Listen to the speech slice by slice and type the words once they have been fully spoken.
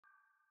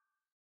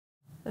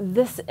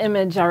This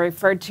image I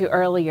referred to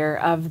earlier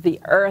of the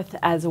earth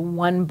as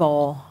one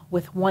bowl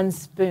with one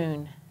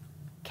spoon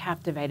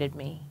captivated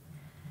me.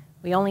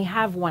 We only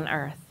have one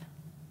earth,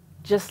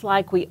 just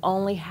like we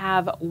only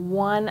have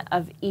one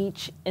of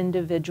each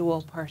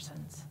individual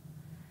person's.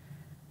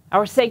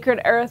 Our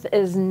sacred earth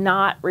is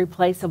not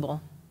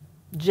replaceable,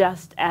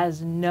 just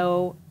as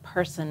no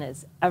person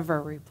is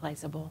ever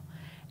replaceable.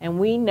 And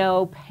we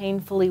know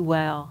painfully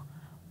well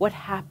what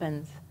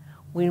happens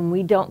when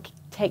we don't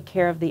take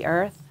care of the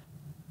earth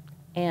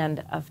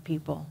and of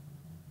people.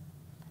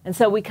 And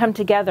so we come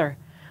together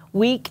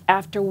week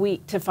after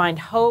week to find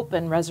hope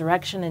and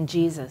resurrection in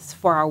Jesus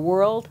for our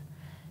world,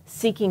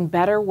 seeking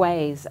better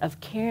ways of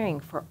caring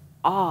for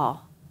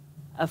all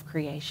of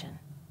creation.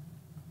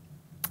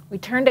 We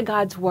turn to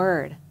God's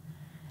Word,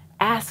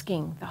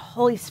 asking the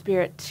Holy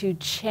Spirit to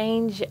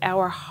change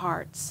our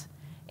hearts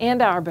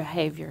and our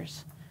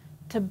behaviors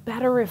to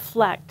better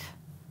reflect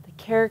the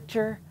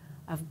character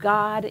of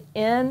God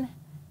in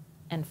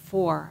and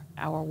for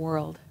our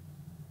world.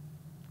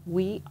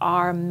 We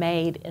are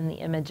made in the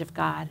image of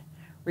God,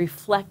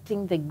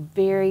 reflecting the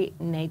very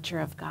nature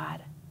of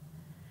God.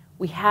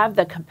 We have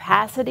the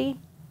capacity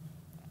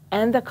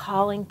and the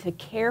calling to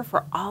care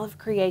for all of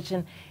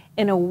creation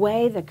in a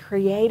way the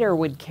Creator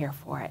would care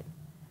for it,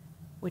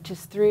 which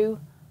is through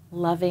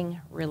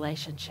loving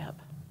relationship.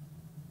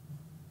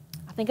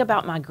 I think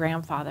about my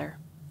grandfather,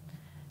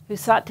 who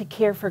sought to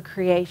care for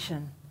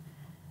creation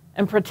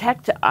and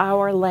protect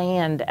our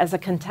land as a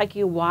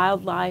Kentucky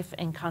wildlife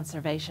and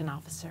conservation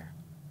officer.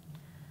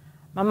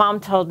 My mom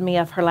told me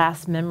of her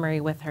last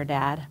memory with her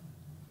dad.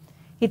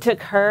 He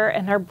took her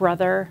and her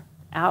brother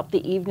out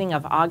the evening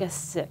of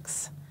August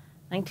 6,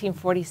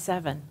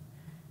 1947,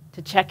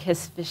 to check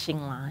his fishing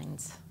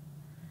lines.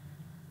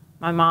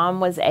 My mom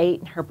was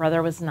 8, her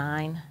brother was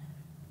 9.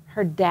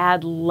 Her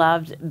dad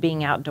loved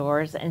being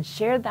outdoors and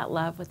shared that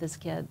love with his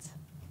kids.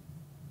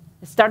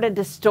 It started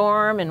to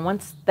storm, and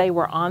once they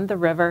were on the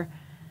river,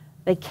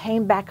 they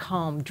came back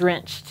home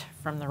drenched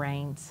from the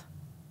rains.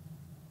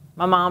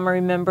 My mom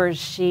remembers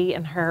she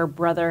and her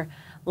brother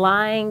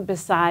lying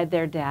beside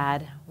their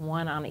dad,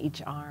 one on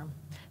each arm,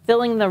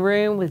 filling the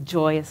room with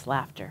joyous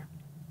laughter.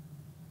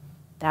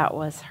 That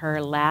was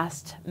her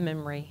last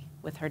memory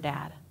with her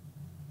dad.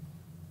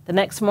 The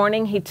next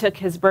morning, he took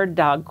his bird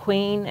dog,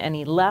 Queen, and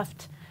he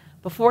left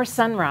before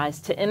sunrise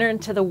to enter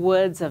into the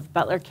woods of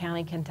Butler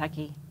County,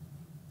 Kentucky,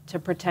 to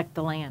protect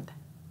the land.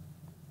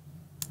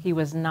 He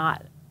was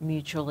not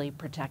mutually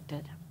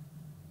protected.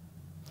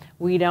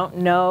 We don't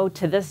know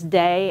to this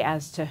day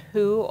as to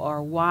who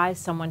or why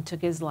someone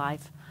took his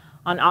life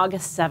on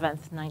August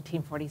 7th,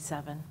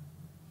 1947.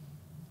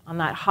 On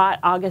that hot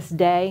August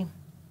day,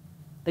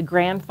 the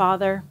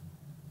grandfather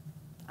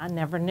I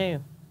never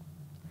knew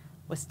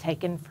was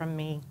taken from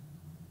me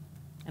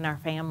and our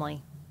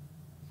family,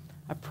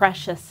 a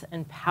precious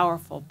and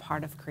powerful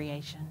part of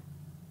creation.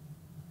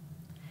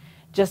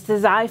 Just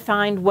as I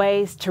find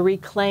ways to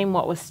reclaim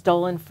what was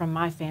stolen from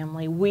my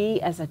family,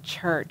 we as a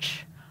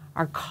church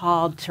are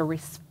called to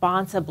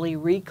responsibly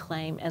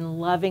reclaim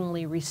and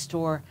lovingly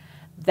restore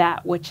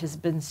that which has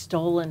been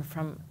stolen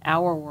from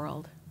our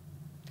world.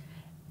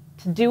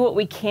 To do what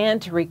we can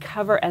to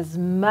recover as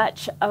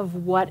much of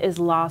what is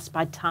lost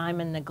by time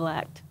and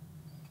neglect.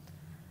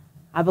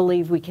 I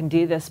believe we can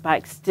do this by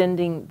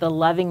extending the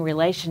loving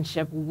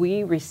relationship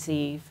we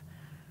receive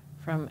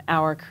from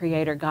our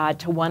Creator God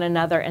to one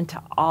another and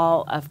to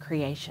all of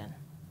creation.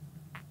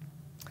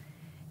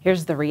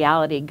 Here's the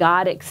reality.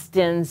 God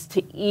extends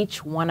to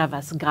each one of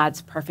us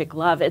God's perfect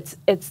love. It's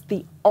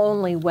the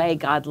only way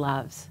God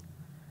loves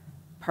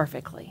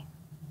perfectly.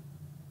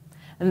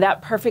 And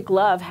that perfect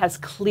love has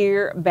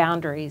clear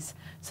boundaries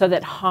so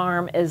that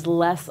harm is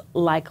less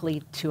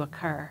likely to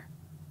occur.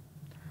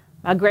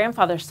 My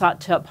grandfather sought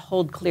to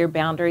uphold clear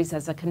boundaries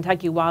as a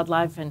Kentucky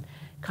wildlife and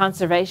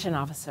conservation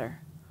officer.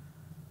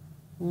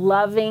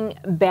 Loving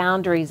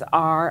boundaries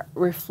are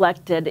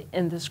reflected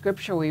in the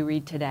scripture we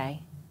read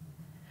today.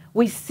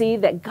 We see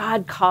that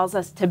God calls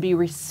us to be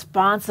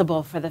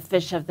responsible for the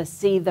fish of the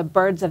sea, the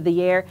birds of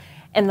the air,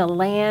 and the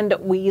land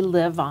we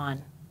live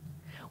on.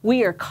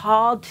 We are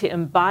called to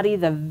embody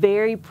the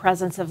very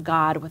presence of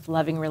God with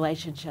loving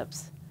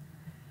relationships.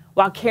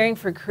 While caring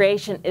for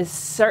creation is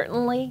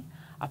certainly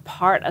a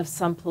part of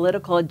some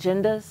political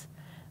agendas,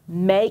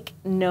 make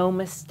no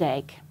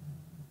mistake.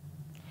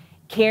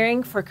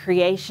 Caring for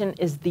creation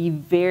is the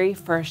very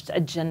first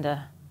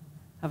agenda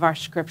of our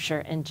scripture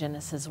in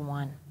Genesis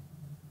 1.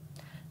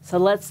 So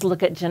let's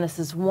look at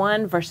Genesis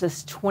 1,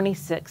 verses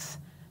 26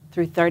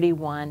 through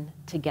 31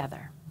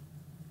 together.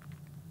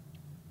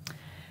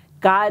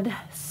 God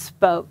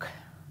spoke,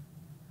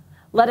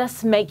 "Let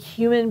us make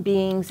human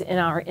beings in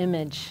our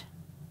image.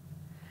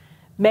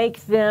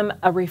 Make them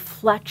a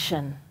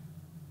reflection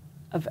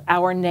of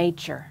our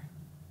nature,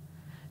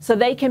 so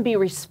they can be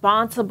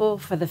responsible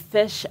for the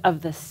fish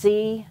of the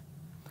sea,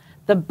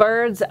 the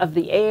birds of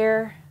the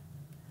air,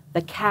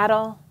 the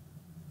cattle,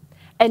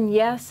 and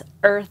yes,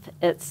 earth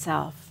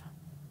itself,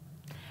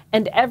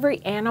 and every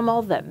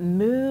animal that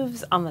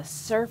moves on the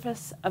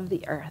surface of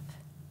the earth."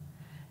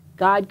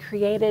 God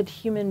created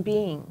human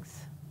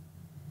beings.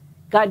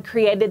 God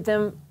created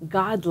them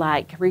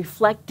godlike,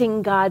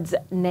 reflecting God's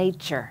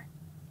nature,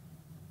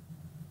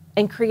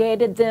 and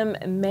created them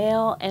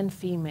male and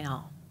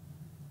female.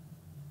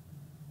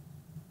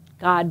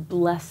 God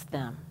blessed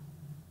them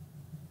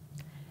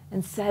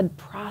and said,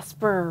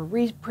 prosper,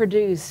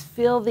 reproduce,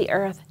 fill the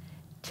earth,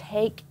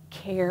 take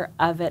care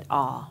of it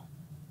all.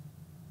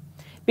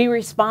 Be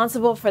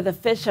responsible for the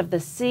fish of the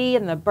sea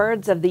and the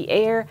birds of the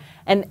air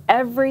and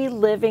every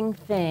living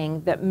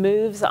thing that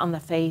moves on the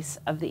face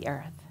of the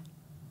earth.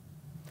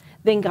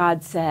 Then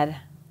God said,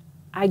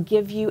 I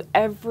give you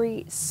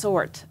every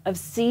sort of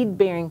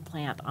seed-bearing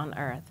plant on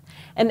earth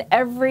and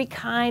every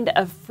kind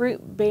of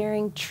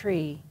fruit-bearing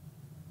tree,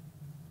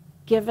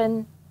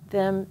 given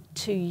them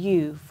to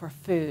you for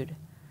food.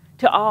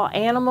 To all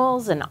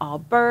animals and all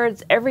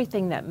birds,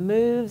 everything that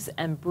moves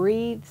and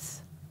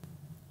breathes,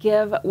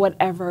 give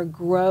whatever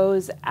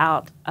grows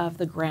out of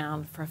the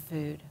ground for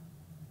food.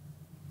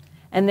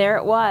 And there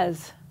it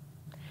was.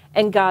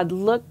 And God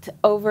looked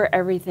over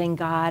everything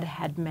God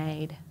had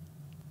made.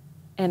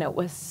 And it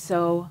was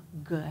so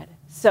good,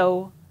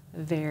 so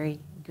very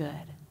good.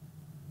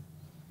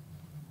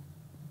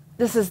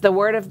 This is the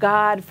word of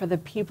God for the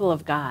people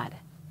of God.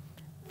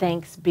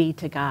 Thanks be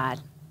to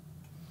God.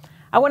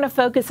 I want to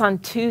focus on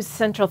two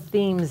central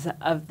themes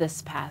of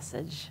this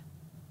passage: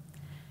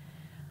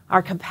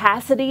 our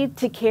capacity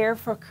to care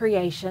for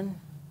creation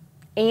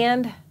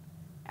and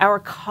our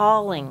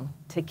calling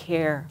to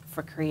care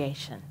for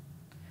creation.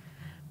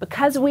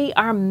 Because we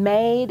are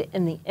made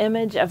in the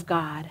image of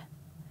God,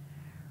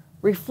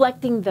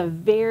 reflecting the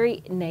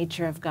very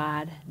nature of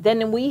God,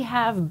 then we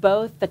have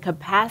both the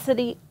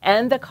capacity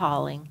and the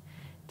calling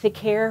to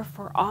care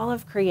for all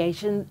of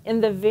creation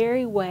in the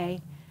very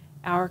way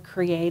our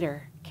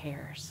Creator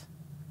cares.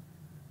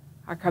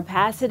 Our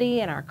capacity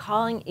and our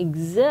calling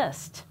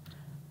exist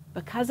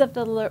because of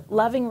the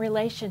loving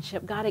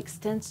relationship God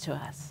extends to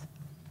us.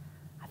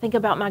 I think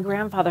about my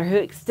grandfather, who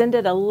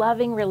extended a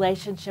loving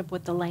relationship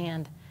with the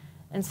land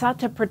and sought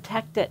to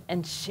protect it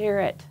and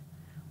share it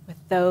with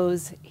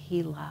those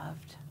he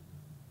loved.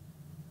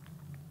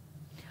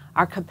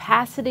 Our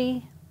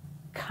capacity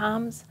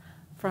comes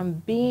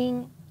from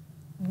being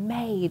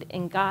made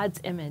in God's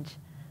image,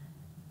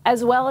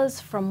 as well as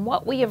from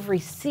what we have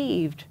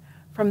received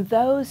from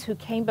those who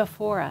came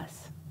before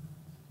us.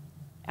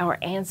 Our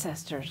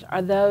ancestors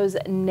are those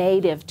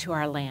native to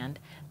our land.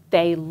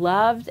 They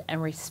loved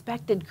and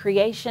respected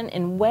creation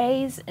in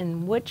ways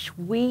in which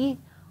we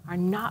are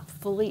not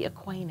fully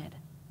acquainted.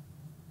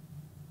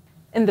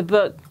 In the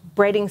book,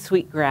 Braiding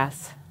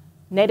Sweetgrass,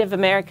 Native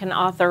American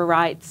author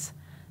writes,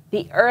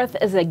 "The earth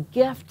is a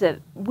gift that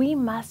we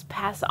must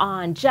pass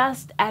on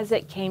just as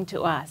it came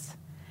to us.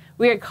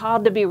 We are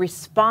called to be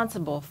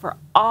responsible for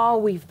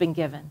all we've been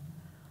given,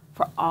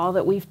 for all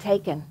that we've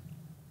taken.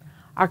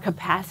 Our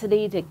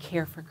capacity to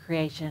care for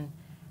creation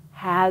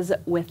has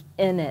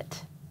within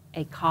it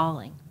a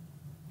calling."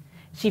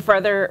 She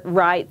further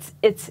writes,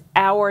 "It's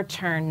our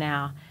turn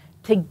now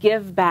to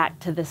give back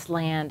to this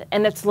land,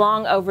 and it's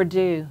long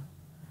overdue.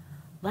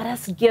 Let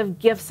us give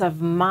gifts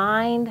of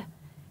mind,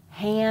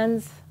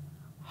 hands,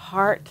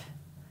 heart,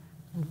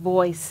 and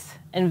voice,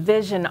 and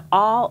vision,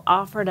 all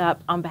offered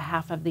up on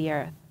behalf of the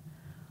earth.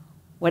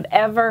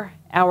 Whatever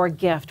our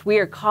gift, we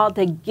are called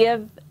to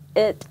give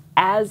it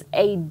as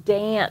a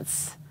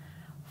dance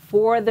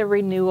for the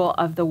renewal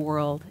of the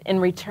world in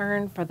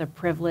return for the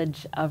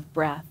privilege of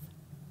breath.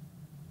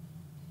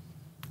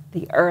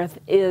 The earth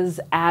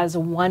is as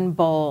one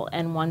bowl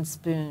and one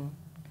spoon.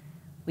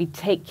 We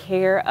take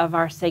care of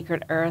our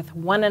sacred earth,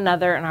 one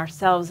another, and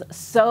ourselves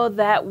so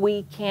that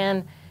we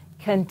can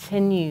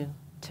continue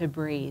to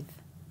breathe.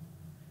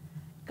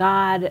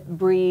 God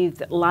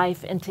breathed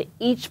life into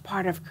each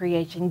part of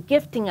creation,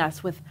 gifting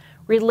us with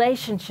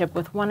relationship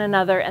with one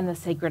another and the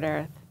sacred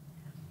earth.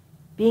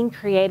 Being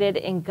created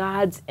in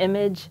God's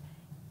image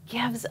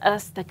gives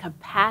us the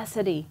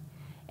capacity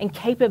and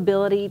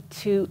capability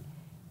to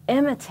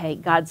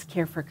imitate God's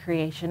care for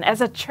creation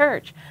as a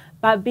church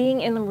by being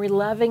in a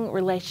loving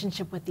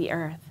relationship with the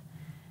earth.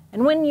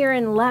 And when you're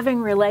in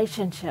loving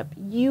relationship,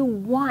 you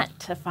want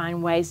to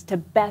find ways to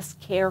best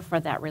care for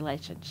that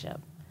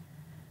relationship.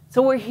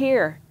 So we're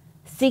here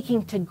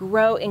seeking to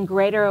grow in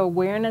greater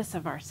awareness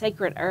of our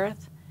sacred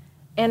earth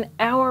and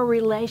our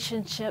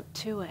relationship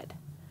to it.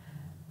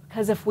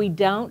 Because if we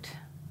don't,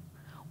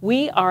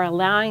 we are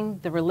allowing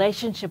the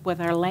relationship with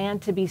our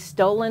land to be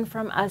stolen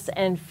from us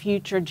and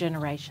future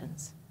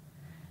generations.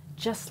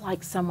 Just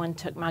like someone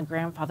took my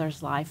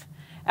grandfather's life,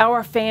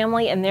 our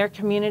family and their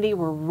community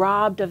were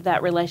robbed of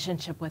that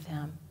relationship with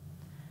him.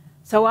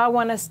 So I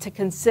want us to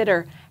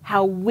consider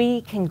how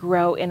we can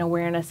grow in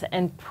awareness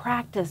and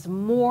practice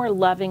more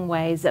loving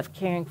ways of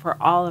caring for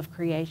all of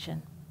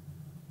creation.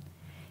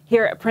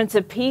 Here at Prince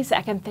of Peace,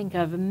 I can think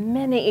of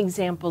many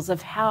examples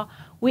of how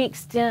we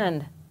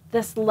extend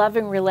this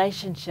loving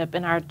relationship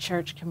in our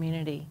church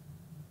community.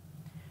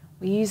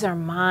 We use our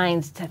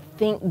minds to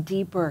think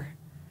deeper,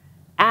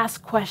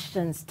 ask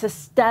questions, to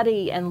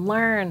study and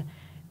learn,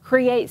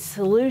 create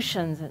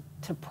solutions,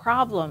 to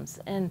problems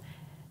and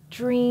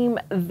dream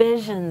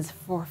visions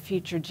for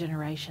future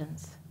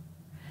generations.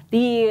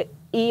 The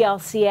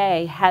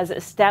ELCA has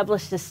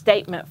established a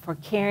statement for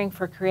caring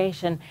for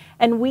creation,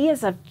 and we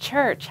as a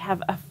church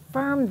have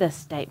affirmed this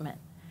statement,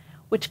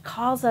 which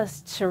calls us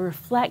to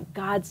reflect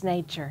God's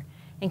nature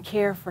and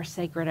care for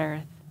sacred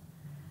earth.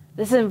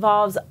 This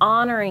involves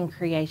honoring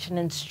creation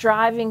and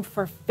striving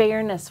for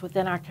fairness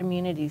within our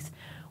communities,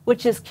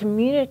 which is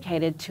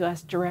communicated to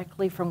us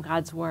directly from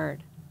God's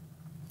Word.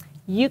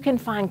 You can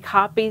find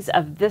copies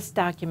of this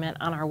document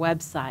on our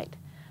website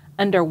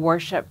under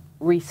Worship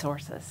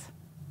Resources.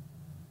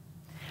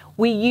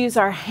 We use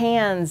our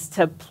hands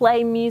to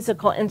play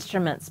musical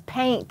instruments,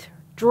 paint,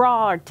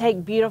 draw, or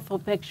take beautiful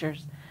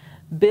pictures,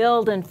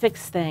 build and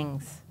fix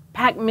things,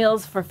 pack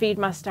meals for Feed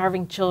My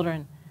Starving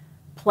Children,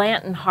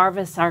 plant and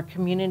harvest our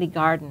community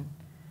garden,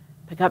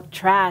 pick up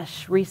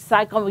trash,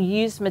 recycle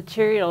used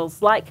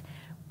materials like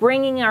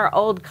bringing our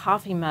old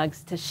coffee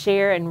mugs to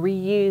share and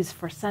reuse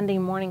for Sunday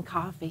morning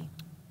coffee.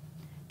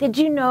 Did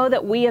you know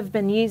that we have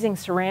been using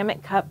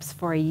ceramic cups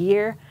for a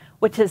year,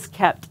 which has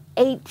kept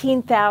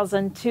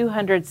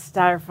 18,200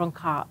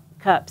 styrofoam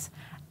cups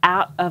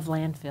out of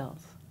landfills?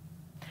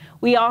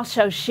 We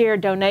also share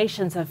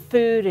donations of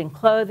food and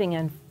clothing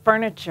and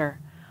furniture.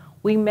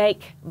 We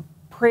make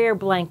prayer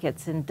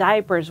blankets and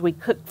diapers. We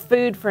cook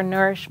food for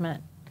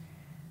nourishment.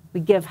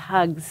 We give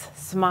hugs,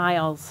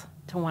 smiles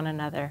to one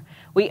another.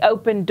 We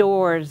open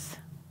doors.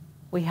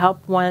 We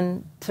help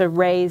one to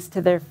raise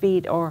to their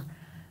feet or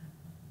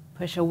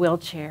push a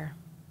wheelchair.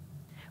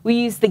 We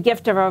use the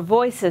gift of our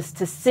voices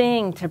to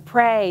sing, to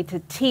pray, to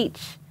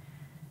teach,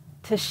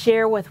 to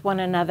share with one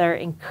another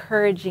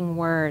encouraging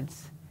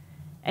words,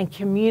 and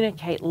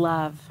communicate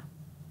love.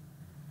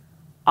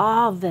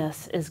 All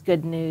this is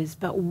good news,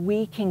 but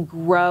we can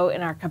grow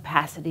in our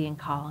capacity and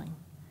calling.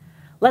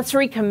 Let's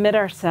recommit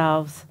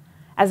ourselves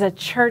as a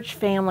church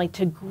family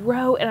to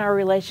grow in our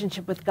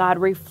relationship with God,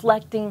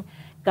 reflecting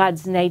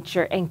God's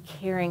nature and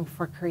caring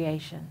for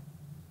creation.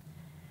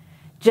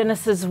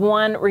 Genesis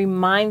 1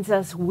 reminds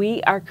us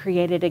we are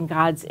created in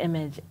God's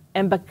image,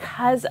 and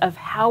because of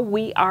how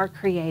we are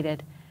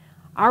created,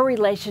 our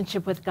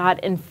relationship with God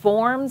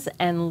informs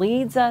and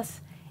leads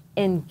us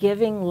in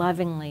giving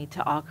lovingly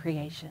to all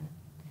creation.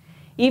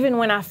 Even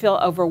when I feel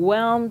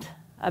overwhelmed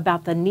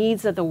about the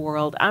needs of the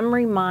world, I'm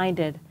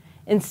reminded,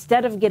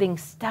 instead of getting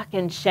stuck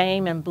in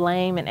shame and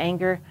blame and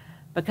anger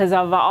because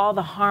of all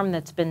the harm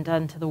that's been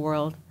done to the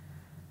world,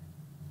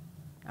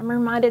 I'm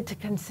reminded to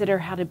consider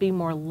how to be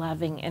more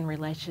loving in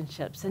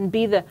relationships and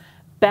be the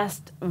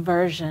best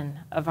version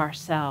of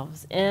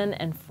ourselves in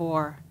and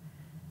for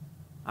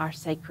our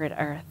sacred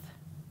earth.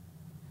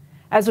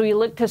 As we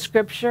look to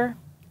Scripture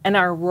and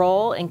our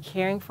role in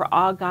caring for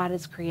all God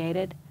has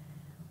created,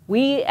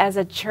 we as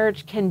a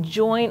church can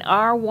join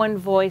our one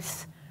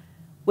voice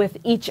with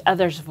each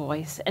other's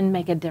voice and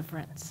make a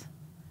difference.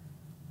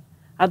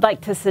 I'd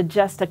like to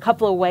suggest a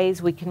couple of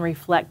ways we can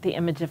reflect the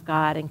image of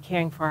God in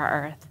caring for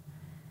our earth.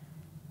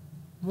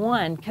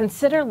 1,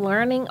 consider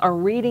learning or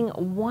reading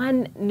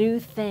one new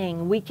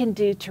thing we can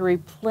do to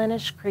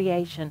replenish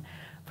creation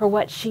for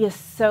what she is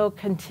so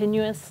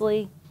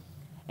continuously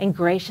and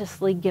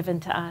graciously given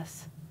to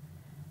us.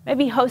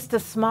 Maybe host a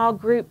small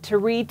group to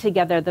read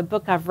together the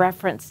book I've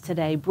referenced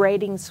today,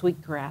 Braiding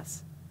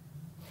Sweetgrass.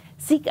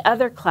 Seek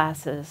other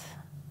classes,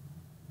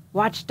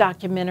 watch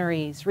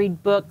documentaries,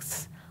 read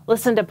books,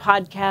 listen to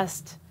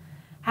podcasts,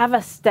 have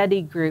a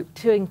study group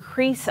to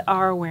increase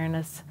our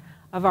awareness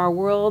of our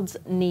world's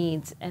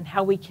needs and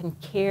how we can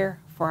care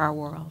for our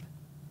world.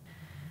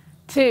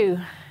 2,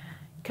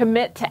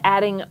 commit to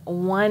adding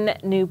one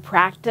new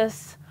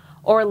practice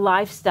or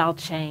lifestyle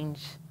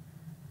change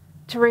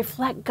to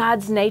reflect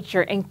God's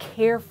nature and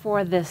care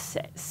for this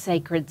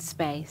sacred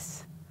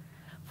space.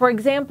 For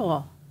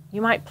example,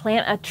 you might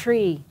plant a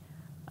tree,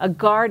 a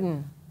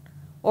garden,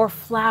 or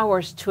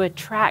flowers to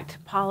attract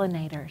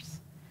pollinators.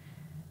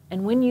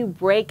 And when you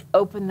break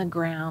open the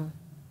ground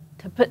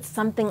to put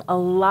something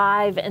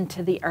alive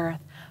into the earth,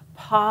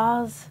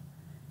 pause,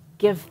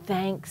 give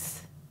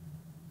thanks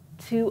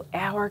to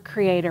our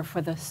Creator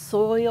for the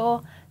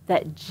soil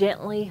that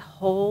gently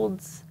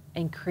holds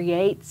and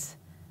creates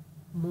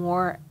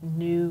more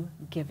new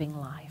giving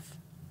life.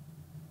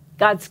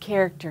 God's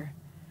character,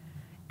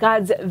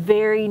 God's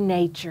very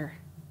nature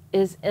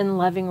is in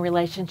loving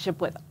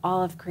relationship with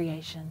all of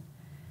creation.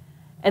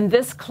 And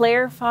this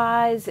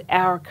clarifies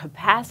our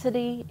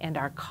capacity and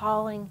our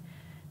calling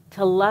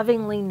to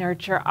lovingly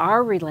nurture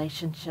our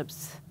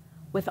relationships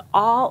with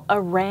all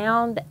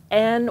around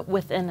and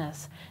within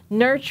us,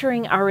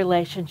 nurturing our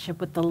relationship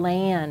with the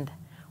land,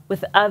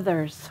 with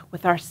others,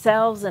 with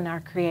ourselves and our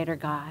Creator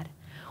God.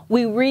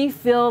 We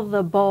refill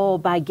the bowl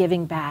by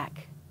giving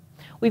back.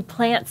 We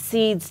plant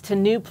seeds to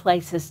new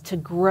places to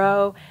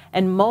grow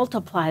and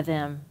multiply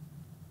them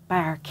by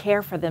our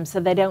care for them so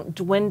they don't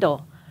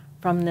dwindle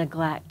from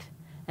neglect.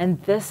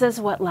 And this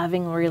is what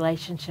loving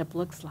relationship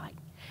looks like.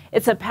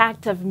 It's a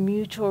pact of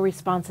mutual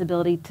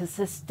responsibility to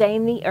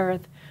sustain the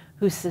earth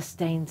who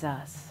sustains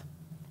us.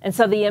 And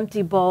so the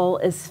empty bowl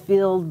is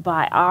filled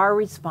by our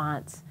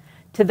response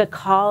to the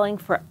calling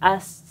for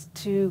us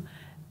to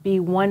be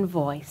one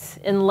voice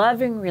in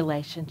loving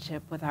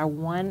relationship with our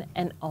one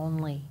and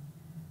only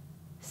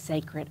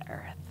sacred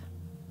earth.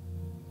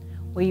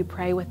 Will you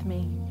pray with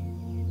me?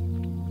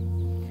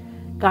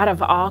 God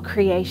of all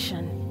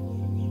creation,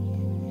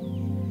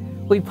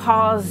 we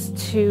pause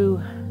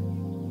to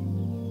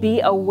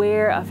be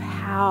aware of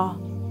how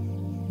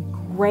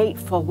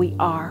grateful we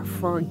are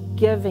for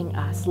giving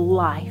us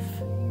life,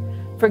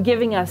 for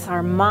giving us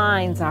our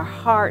minds, our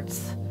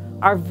hearts,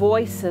 our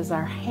voices,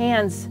 our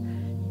hands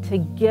to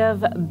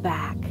give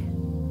back.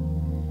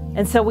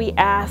 And so we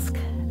ask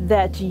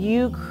that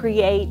you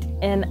create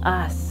in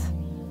us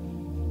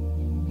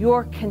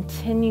your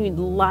continued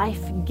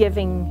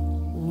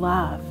life-giving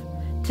love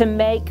to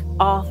make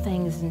all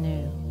things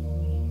new.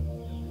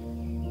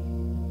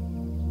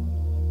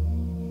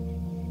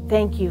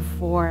 Thank you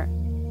for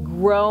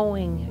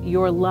growing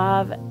your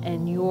love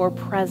and your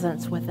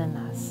presence within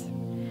us.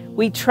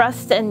 We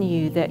trust in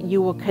you that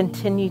you will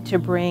continue to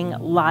bring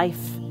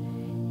life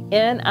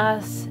in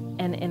us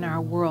and in our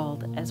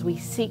world as we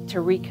seek to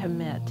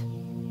recommit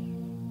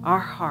our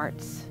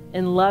hearts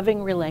in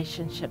loving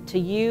relationship to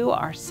you,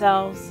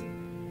 ourselves,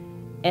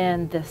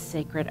 and this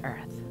sacred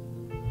earth.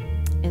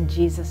 In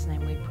Jesus'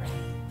 name we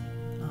pray.